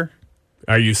last year?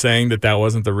 Are you saying that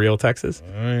wasn't the real Texas?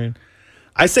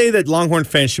 I say that Longhorn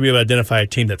fans should be able to identify a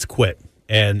team that's quit,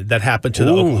 and that happened to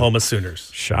the Oklahoma Sooners.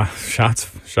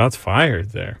 Shots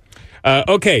fired there.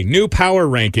 Okay, new power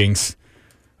rankings.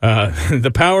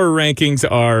 The power rankings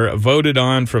are voted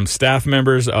on from staff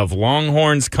members of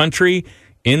Longhorns Country,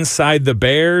 Inside the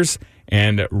Bears,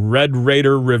 and Red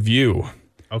Raider Review.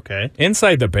 Okay.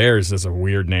 Inside the Bears is a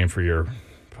weird name for your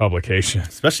publication.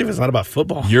 Especially if it's not about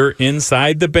football. You're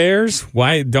inside the Bears?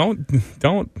 Why? Don't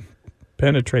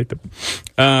penetrate the...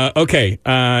 Okay,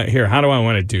 here, how do I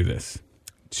want to do this?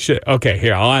 Okay,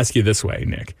 here, I'll ask you this way,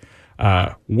 Nick.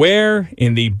 Where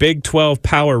in the Big 12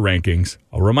 power rankings,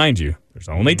 I'll remind you, there's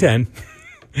only 10.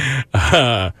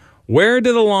 Where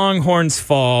do the Longhorns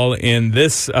fall in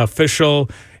this official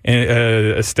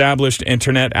established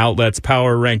internet outlets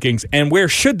power rankings, and where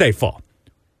should they fall?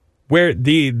 Where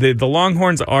the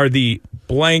Longhorns are the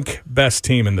blank best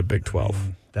team in the Big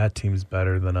 12. That team's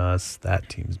better than us. That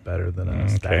team's better than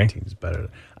us. Okay. That team's better.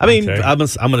 I'm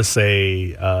going to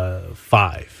say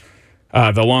 5.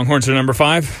 The Longhorns are number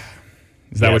 5?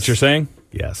 Is that what you're saying?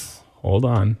 Yes. Hold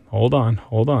on.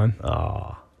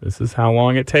 Oh. This is how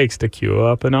long it takes to queue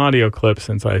up an audio clip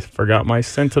since I forgot my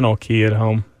Sentinel key at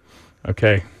home.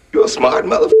 Okay. You're a smart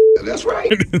motherfucker. That's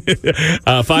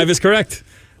right. 5 is correct.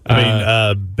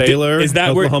 Baylor, is that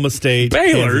Oklahoma State,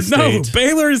 Baylor? Kansas No, State.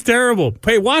 Baylor is terrible.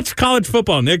 Hey, watch college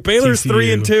football, Nick. Baylor's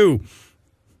TCU. 3-2.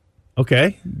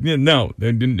 Okay. Yeah, no,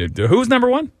 who's number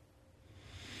 1?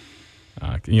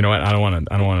 You know what? I don't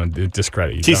want to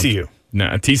discredit you. TCU. No,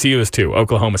 TCU is 2.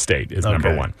 Oklahoma State is number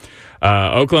Okay. 1.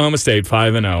 Oklahoma State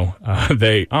 5-0.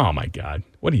 They. Oh my God,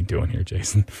 what are you doing here,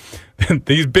 Jason?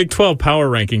 These Big 12 power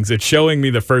rankings. It's showing me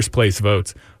the first place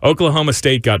votes. Oklahoma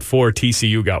State got 4.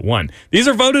 TCU got 1. These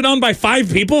are voted on by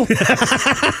 5 people.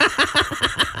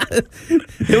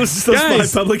 It was just those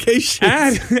Guys, 5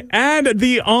 publications. Add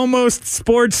the Almost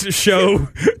Sports show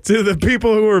to the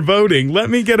people who are voting. Let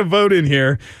me get a vote in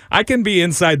here. I can be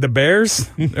inside the Bears,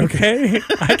 okay?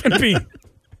 I can be.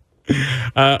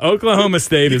 Oklahoma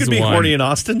State You is could be 1. horny in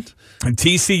Austin.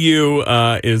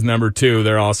 TCU is number 2.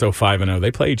 They're also 5-0.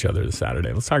 They play each other this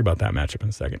Saturday. Let's talk about that matchup in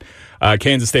a second.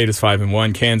 Kansas State is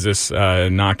 5-1. Kansas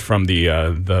knocked from the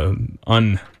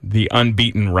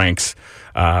unbeaten ranks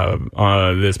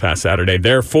this past Saturday.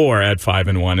 They're 4 at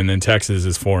 5-1, and then Texas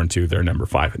is 4-2. They're number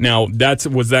 5. Now,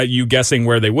 was that you guessing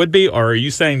where they would be, or are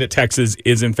you saying that Texas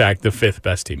is in fact the 5th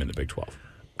best team in the Big 12?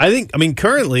 I mean,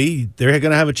 currently they're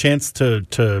going to have a chance to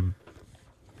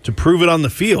prove it on the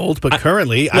field, but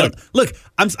currently,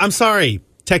 I'm sorry,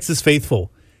 Texas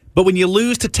faithful, but when you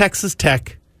lose to Texas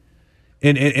Tech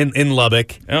in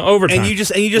Lubbock, overtime, and you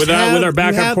just with our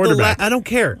backup quarterback, I don't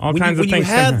care. All when kinds you, of when things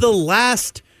you have can the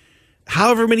last,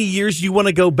 however many years you want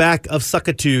to go back of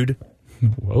suckitude,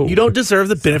 Whoa. you don't deserve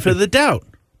the benefit of the doubt.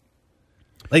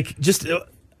 Like, just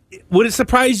would it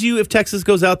surprise you if Texas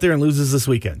goes out there and loses this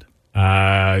weekend?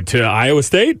 To Iowa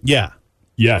State? Yeah.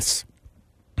 Yes.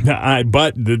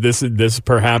 But this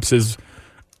perhaps is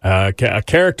a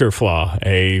character flaw,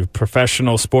 a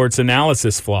professional sports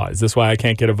analysis flaw. Is this why I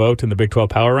can't get a vote in the Big 12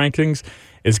 power rankings?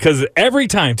 Is because every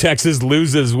time Texas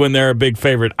loses when they're a big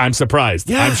favorite, I'm surprised.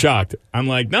 Yeah. I'm shocked. I'm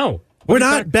like, no. We're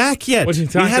not back yet. What are you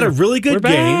We talking had a really good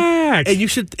We're game, back. and you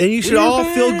should all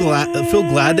feel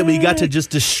glad that we got to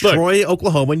just destroy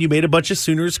Oklahoma, and you made a bunch of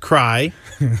Sooners cry.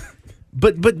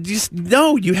 But just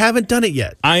no, you haven't done it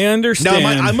yet. I understand.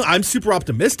 Now I'm super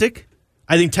optimistic.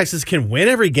 I think Texas can win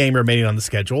every game remaining on the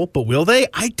schedule, but will they?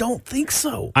 I don't think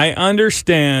so. I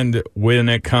understand when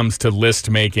it comes to list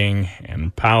making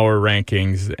and power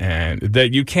rankings, and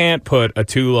that you can't put a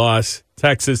 2-loss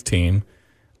Texas team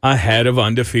ahead of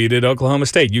undefeated Oklahoma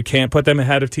State. You can't put them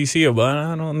ahead of TCU. But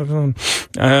I don't.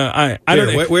 I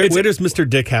don't. Where does Mr.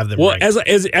 Dick have them? Well, ranked?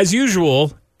 as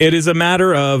usual, it is a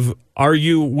matter of are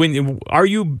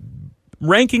you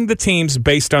ranking the teams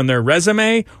based on their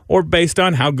resume or based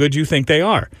on how good you think they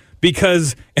are?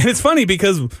 Because, and it's funny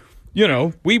because, you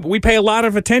know, we pay a lot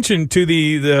of attention to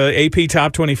the AP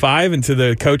Top 25 and to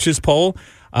the coaches poll.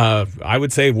 I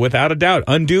would say without a doubt,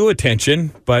 undue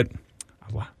attention, but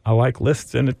I like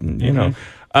lists and, you know.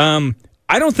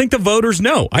 I don't think the voters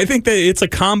know. I think that it's a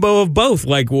combo of both.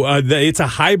 Like it's a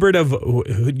hybrid of,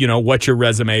 you know, what your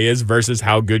resume is versus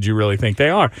how good you really think they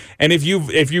are. And if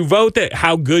you vote that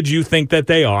how good you think that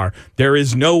they are, there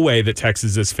is no way that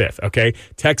Texas is 5th. Okay,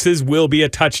 Texas will be a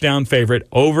touchdown favorite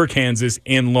over Kansas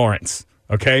in Lawrence.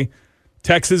 Okay,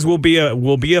 Texas will be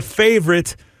a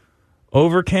favorite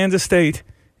over Kansas State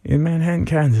in Manhattan,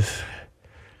 Kansas.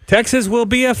 Texas will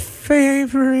be a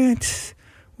favorite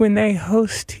when they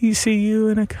host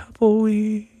TCU in a couple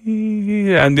weeks.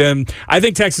 And I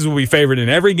think Texas will be favored in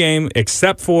every game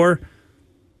except for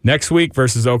next week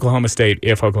versus Oklahoma State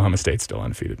if Oklahoma State's still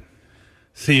undefeated.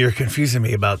 See, you're confusing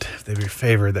me about if they're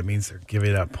favored. That means they're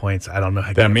giving up points. I don't know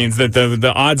how. That means that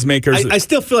the odds makers... I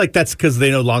still feel like that's because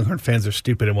they know Longhorn fans are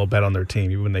stupid and will bet on their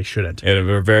team even when they shouldn't.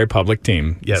 They're a very public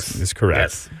team. Yes. Is correct.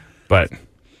 Yes. But...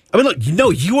 I mean, look,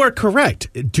 you are correct.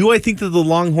 Do I think that the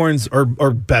Longhorns are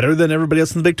better than everybody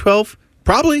else in the Big 12?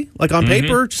 Probably. Like on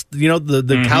paper, just, you know,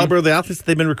 the caliber of the athletes that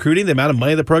they've been recruiting, the amount of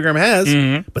money the program has.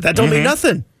 But that don't mean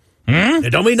nothing.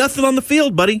 It don't mean nothing on the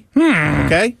field, buddy.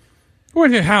 Okay?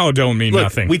 How don't mean Look,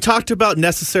 nothing? We talked about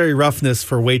necessary roughness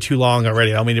for way too long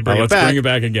already. I don't mean to bring it let's back. bring it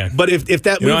back again. But if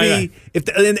that movie,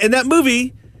 in that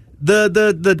movie,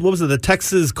 the what was it, the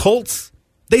Texas Colts,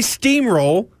 they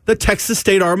steamroll the Texas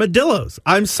State Armadillos.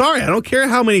 I'm sorry. I don't care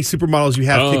how many supermodels you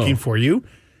have kicking for you.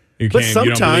 You but you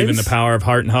don't believe in the power of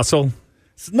heart and hustle?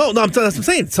 No, that's what I'm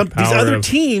saying. These other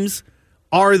teams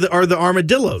are the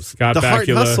Armadillos. Scott the heart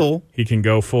and Bakula, hustle. He can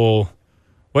go full.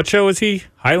 What show is he?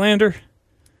 Highlander?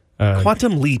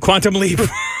 Quantum Leap. Quantum Leap.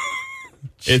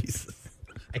 Jesus.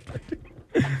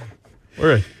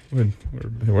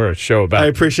 We're a show about. I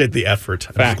appreciate the effort.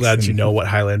 I'm just glad you know what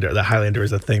the Highlander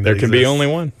is a thing. There can be only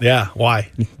one. Yeah,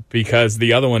 why? Because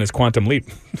the other one is Quantum Leap.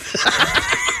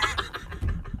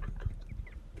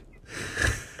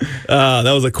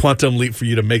 That was a quantum leap for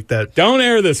you to make that. Don't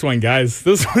air this one, guys.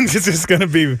 This one's just going to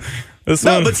be. But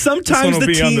sometimes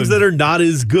the teams that are not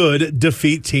as good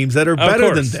defeat teams that are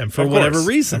better than them for whatever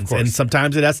reasons. And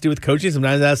sometimes it has to do with coaching.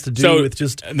 Sometimes it has to do with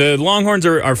just. The Longhorns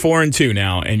are 4-2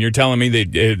 now, and you're telling me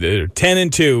that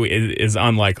 10-2 is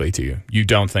unlikely to you. You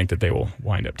don't think that they will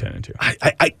wind up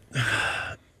 10-2.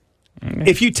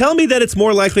 If you tell me that it's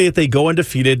more likely that they go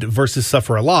undefeated versus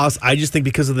suffer a loss, I just think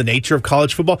because of the nature of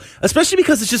college football, especially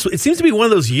because it seems to be one of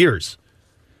those years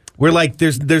where like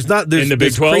there's in the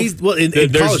Big 12,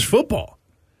 in college football,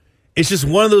 it's just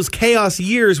one of those chaos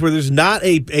years where there's not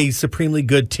a supremely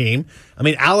good team. I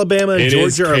mean, Alabama and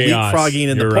Georgia are leapfrogging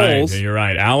in the polls. You're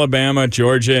right. Alabama,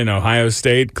 Georgia, and Ohio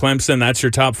State, Clemson. That's your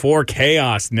top four.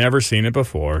 Chaos. Never seen it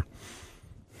before.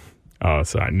 Oh,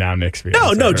 sorry. Now Nick's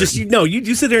feelings.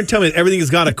 You sit there and tell me that everything has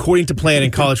gone according to plan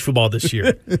in college football this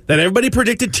year. That everybody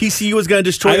predicted TCU was going to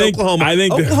destroy Oklahoma.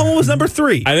 Oklahoma was number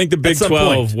 3. I think the Big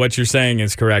 12. What you're saying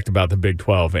is correct about the Big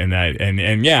 12, and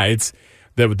it's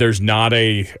that there's not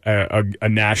a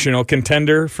national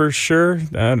contender for sure.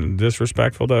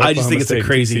 Disrespectful to Oklahoma I just think it's State, a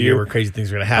crazy TCU. year where crazy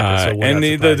things are going to happen.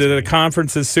 The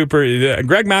conference is super.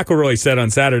 Greg McElroy said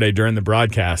on Saturday during the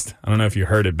broadcast, I don't know if you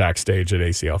heard it backstage at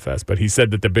ACL Fest, but he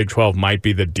said that the Big 12 might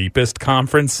be the deepest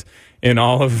conference in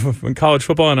all of college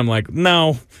football, and I'm like,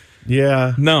 no.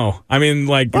 Yeah. No. I mean,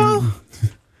 like, look.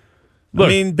 I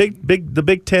mean, the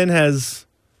Big 10 has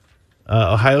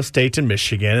Ohio State and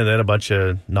Michigan, and then a bunch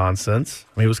of nonsense.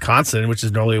 I mean, Wisconsin, which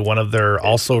is normally one of their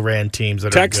also-ran teams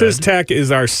that Texas are good. Tech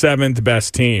is our 7th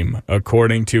best team,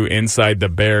 according to Inside the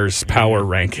Bears power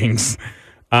rankings.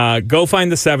 Go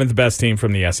find the 7th best team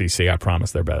from the SEC. I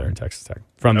promise they're better than Texas Tech.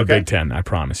 From the Big Ten, I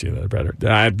promise you they're better.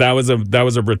 That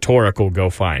was a rhetorical go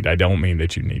find. I don't mean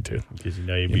that you need to. Because you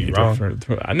know you'd be wrong.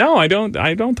 No, I don't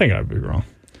think I'd be wrong.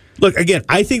 Look, again,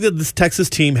 I think that this Texas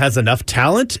team has enough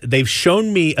talent. They've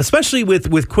shown me, especially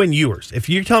with Quinn Ewers. If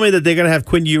you tell me that they're going to have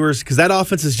Quinn Ewers, because that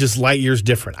offense is just light years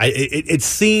different. It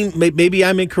seemed, maybe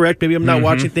I'm incorrect. Maybe I'm not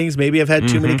watching things. Maybe I've had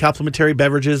too many complimentary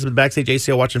beverages with backstage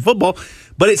ACL watching football.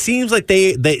 But it seems like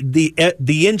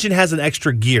the engine has an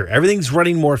extra gear. Everything's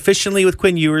running more efficiently with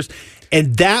Quinn Ewers.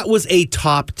 And that was a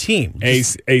top team.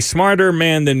 A smarter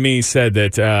man than me said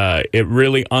that it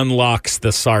really unlocks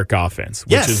the Sark offense,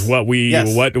 which is what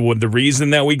the reason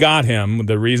that we got him,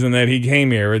 the reason that he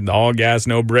came here, all gas,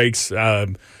 no brakes,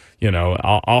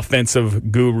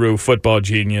 offensive guru, football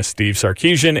genius, Steve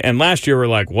Sarkisian. And last year we're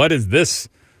like, what is this?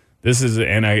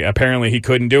 Apparently he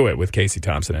couldn't do it with Casey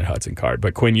Thompson and Hudson Card,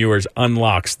 but Quinn Ewers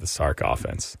unlocks the Sark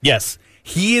offense. Yes,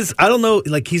 he is. I don't know,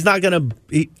 like he's not going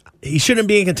to. He shouldn't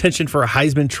be in contention for a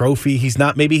Heisman Trophy. He's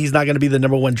not. Maybe he's not going to be the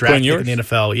number 1 draft pick in the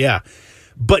NFL. Yeah,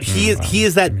 but he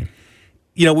is that.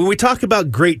 When we talk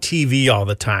about great TV all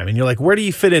the time, and you're like, where do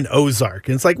you fit in Ozark?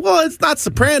 And it's like, well, it's not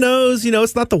Sopranos.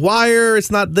 It's not The Wire. It's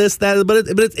not this, that. But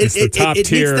it's the top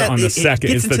tier on the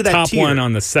second. It's the top one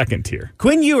on the second tier.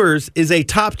 Quinn Ewers is a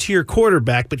top tier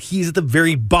quarterback, but he's at the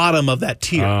very bottom of that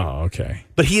tier. Oh, okay.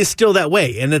 But he is still that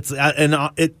way, and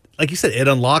it. Like you said, it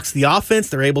unlocks the offense.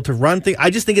 They're able to run things. I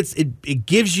just think it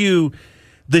gives you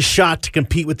the shot to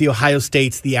compete with the Ohio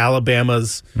States, the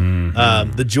Alabamas,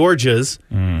 the Georgias.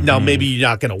 Now, maybe you're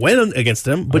not going to win against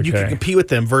them, but you can compete with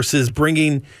them versus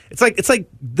bringing. It's like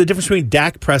the difference between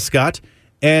Dak Prescott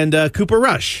and Cooper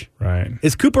Rush. Right?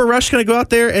 Is Cooper Rush going to go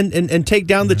out there and take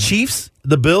down the Chiefs,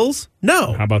 the Bills?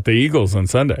 No. How about the Eagles on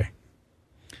Sunday?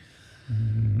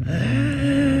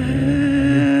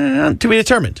 To be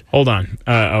determined. Hold on.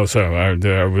 Was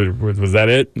that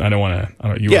it? I don't want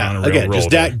to. You were on a real roll.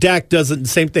 Just Dak doesn't.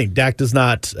 Same thing. Dak does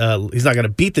not. He's not going to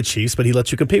beat the Chiefs, but he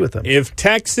lets you compete with them. If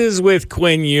Texas with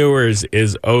Quinn Ewers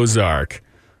is Ozark,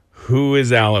 who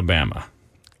is Alabama,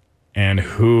 and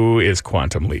who is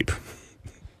Quantum Leap?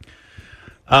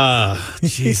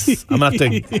 Jeez, I'm gonna have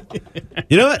to.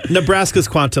 You know what? Nebraska's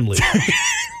Quantum Leap.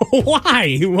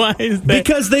 Why? Why is that?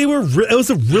 Because they were. It was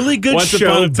a really good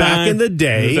show back in the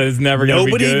day. It's never gonna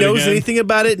nobody be good knows again. anything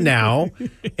about it now,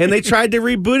 and they tried to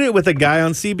reboot it with a guy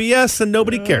on CBS, and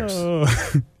nobody cares.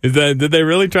 Did they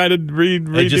really try to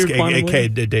redo Quantum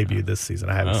Leap? It debuted this season.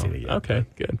 I haven't seen it yet. Okay,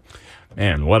 good.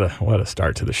 Man, what a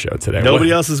start to the show today.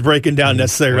 Nobody else is breaking down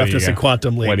Necessary Roughness and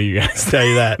Quantum Leap. What do you guys tell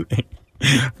you that?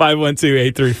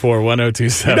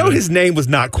 512-834-1027. You know his name was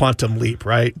not Quantum Leap,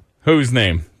 right? Whose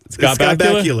name? Scott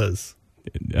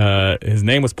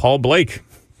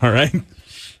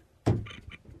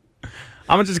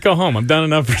I'm going to just go home. I'm done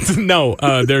enough. No,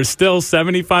 there's still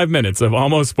 75 minutes of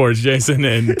Almost Sports. Jason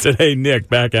and today Nick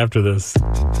back after this.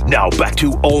 Now back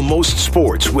to Almost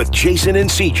Sports with Jason and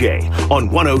CJ on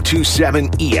 102.7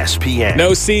 ESPN.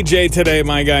 No CJ today,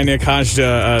 my guy Nick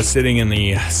Hajda sitting in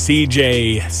the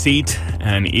CJ seat.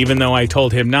 And even though I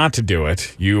told him not to do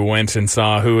it, you went and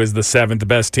saw who is the 7th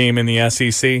best team in the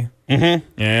SEC.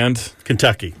 Mm-hmm. And?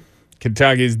 Kentucky.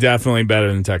 Kentucky's definitely better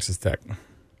than Texas Tech.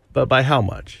 But by how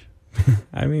much?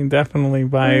 I mean, definitely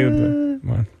by...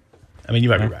 well. I mean, you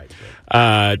might be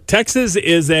right. Texas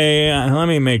is let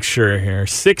me make sure here,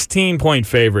 16-point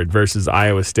favorite versus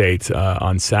Iowa State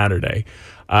on Saturday.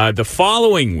 The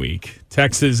following week,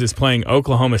 Texas is playing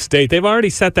Oklahoma State. They've already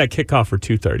set that kickoff for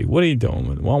 2:30. What are you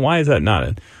doing? Well, why is that not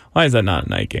a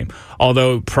night game?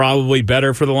 Although probably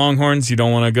better for the Longhorns. You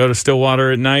don't want to go to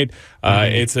Stillwater at night.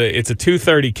 It's a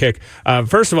 2:30 kick.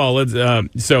 First of all,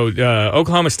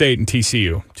 Oklahoma State and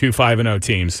TCU, 2 5-0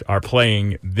 teams, are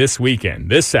playing this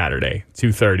weekend, this Saturday,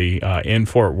 2:30 in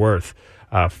Fort Worth.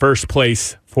 First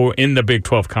place in the Big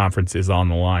 12 Conference is on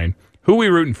the line. Who are we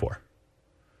rooting for?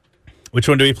 Which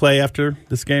one do we play after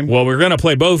this game? Well, we're going to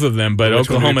play both of them, but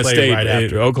Oklahoma State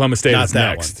is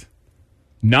next.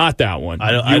 Not that one.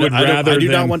 I do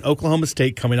not want Oklahoma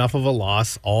State coming off of a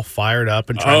loss, all fired up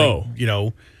and trying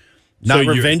to, not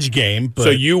revenge game. But so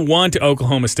you want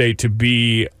Oklahoma State to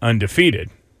be undefeated?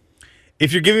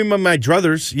 If you're giving them my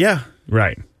druthers, yeah,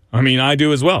 right. I mean, I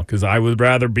do as well because I would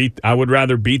rather beat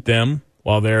them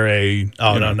while they're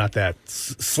not that.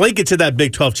 Slink it to that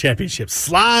Big 12 championship.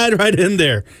 Slide right in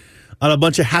there on a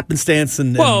bunch of happenstance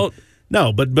and.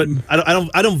 No, but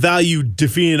I don't value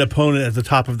defeating an opponent at the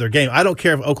top of their game. I don't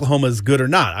care if Oklahoma is good or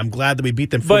not. I'm glad that we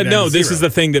beat them. But no, this is the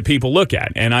thing that people look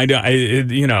at, and they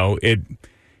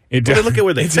look at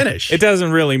where they finish. It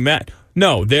doesn't really matter.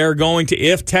 No, they're going to,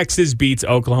 if Texas beats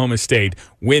Oklahoma State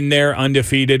when they're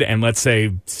undefeated and let's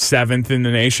say 7th in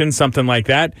the nation, something like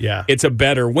that. Yeah, it's a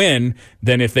better win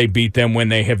than if they beat them when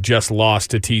they have just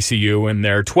lost to TCU and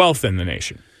they're 12th in the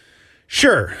nation.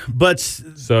 Sure, but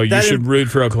so you should root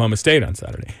for Oklahoma State on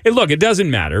Saturday. Hey, look, it doesn't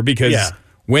matter because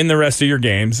win the rest of your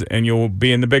games and you'll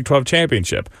be in the Big 12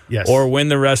 championship. Yes. Or win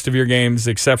the rest of your games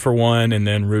except for one and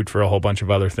then root for a whole bunch of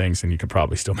other things and you can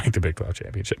probably still make the Big 12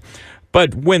 championship. But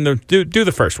do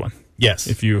the first one. Yes.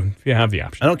 If you have the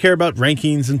option. I don't care about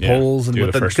rankings and polls and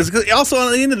what because also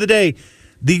at the end of the day,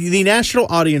 the national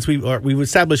audience we've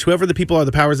established whoever the people are,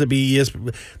 the powers that be,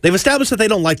 they've established that they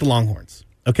don't like the Longhorns.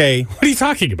 Okay. What are you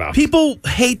talking about? People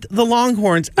hate the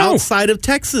Longhorns outside of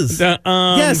Texas.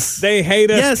 Yes. They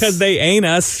hate us because they ain't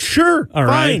us. Sure. All fine.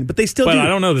 Right. But they still do. I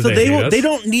don't know that they hate us. They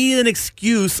don't need an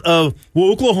excuse of,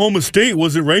 Oklahoma State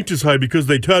wasn't ranked as high because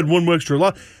they had one extra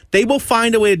loss. They will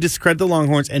find a way to discredit the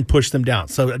Longhorns and push them down.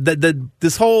 So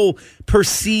this whole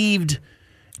perceived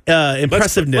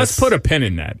impressiveness. Let's put a pin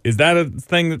in that. Is that a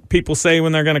thing that people say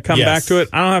when they're going to come back to it?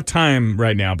 I don't have time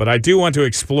right now, but I do want to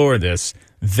explore this.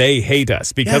 They hate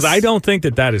us because I don't think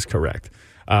that is correct.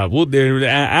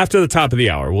 After the top of the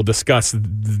hour, we'll discuss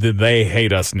the they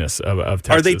hate usness of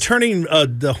Texas. Are they turning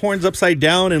the horns upside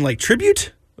down in like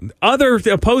tribute? Other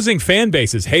opposing fan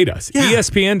bases hate us. Yeah.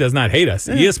 ESPN does not hate us.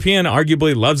 Yeah. ESPN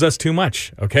arguably loves us too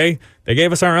much. Okay, they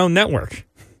gave us our own network.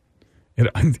 It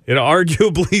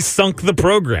arguably sunk the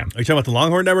program. Are you talking about the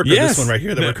Longhorn Network or this one right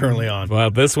here that we're currently on?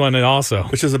 Well, this one also.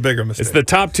 Which is a bigger mistake. It's the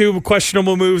top 2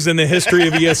 questionable moves in the history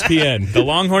of ESPN. The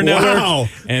Longhorn Network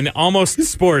and Almost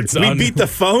Sports. We beat the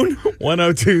phone?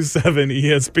 102.7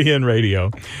 ESPN Radio.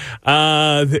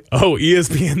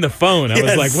 ESPN the phone. I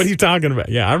was like, what are you talking about?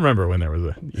 Yeah, I remember when there was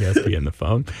a ESPN the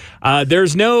phone.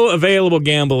 There's no available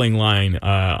gambling line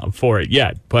for it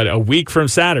yet, but a week from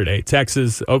Saturday,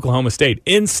 Texas, Oklahoma State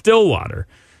in Stillwater.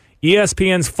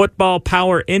 ESPN's Football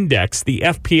Power Index, the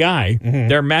FPI,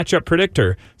 their matchup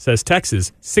predictor, says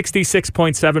Texas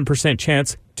 66.7%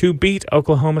 chance to beat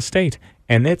Oklahoma State.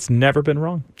 And it's never been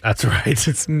wrong. That's right.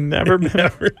 It's never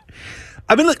been.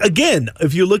 I mean, look, again,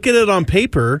 if you look at it on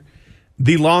paper,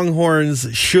 the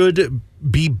Longhorns should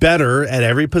be better at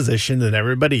every position than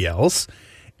everybody else.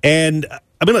 And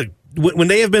I mean, look, when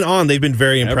they have been on, they've been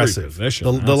very impressive.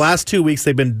 The last 2 weeks,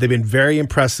 they've been very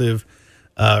impressive.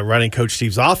 Running Coach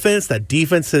Steve's offense, that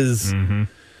defense is, the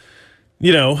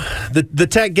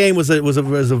Tech game was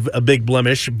a big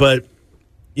blemish, but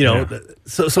even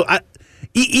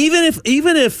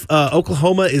if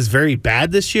Oklahoma is very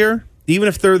bad this year, even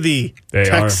if they're the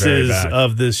Texas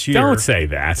of this year, don't say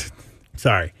that.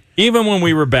 Sorry. Even when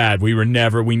we were bad, we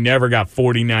never got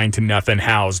 49-0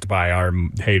 housed by our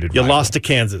hated. You lost to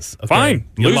Kansas. Okay? Fine,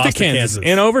 lose to Kansas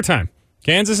in overtime.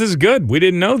 Kansas is good. We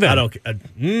didn't know that. I don't.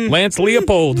 Lance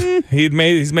Leopold,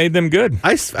 he's made them good.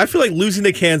 I feel like losing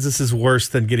to Kansas is worse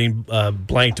than getting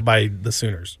blanked by the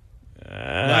Sooners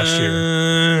last year.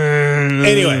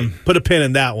 Anyway, put a pin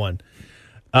in that one.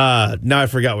 Now I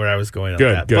forgot where I was going on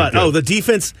that. But the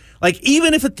defense, like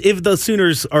even if the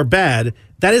Sooners are bad,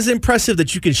 that is impressive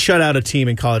that you can shut out a team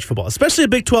in college football, especially a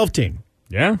Big 12 team.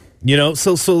 Yeah.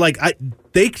 So like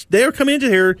they are coming into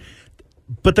here,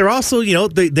 but they're also,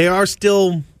 they are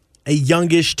still a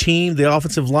youngish team, the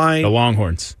offensive line. The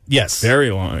Longhorns. Yes. Very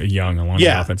young along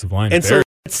the offensive line. And so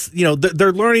it's,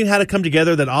 they're learning how to come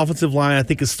together. That offensive line, I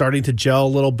think, is starting to gel a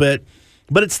little bit.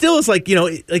 But it still is like,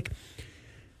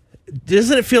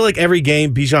 doesn't it feel like every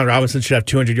game Bijan Robinson should have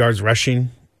 200 yards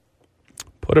rushing?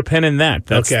 Put a pin in that.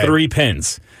 That's 3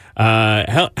 pins.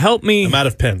 Help me. I'm out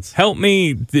of pins. Help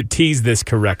me tease this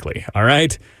correctly, all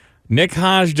right? Nick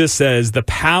Hodge just says the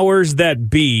powers that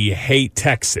be hate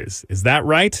Texas. Is that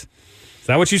right? Is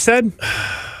that what you said?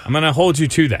 I'm going to hold you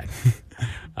to that.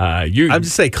 I'm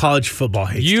just saying college football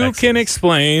hates Texas. You can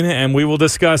explain, and we will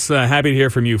discuss. Happy to hear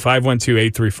from you.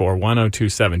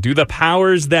 512-834-1027. Do the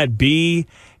powers that be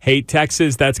hate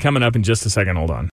Texas? That's coming up in just a second. Hold on.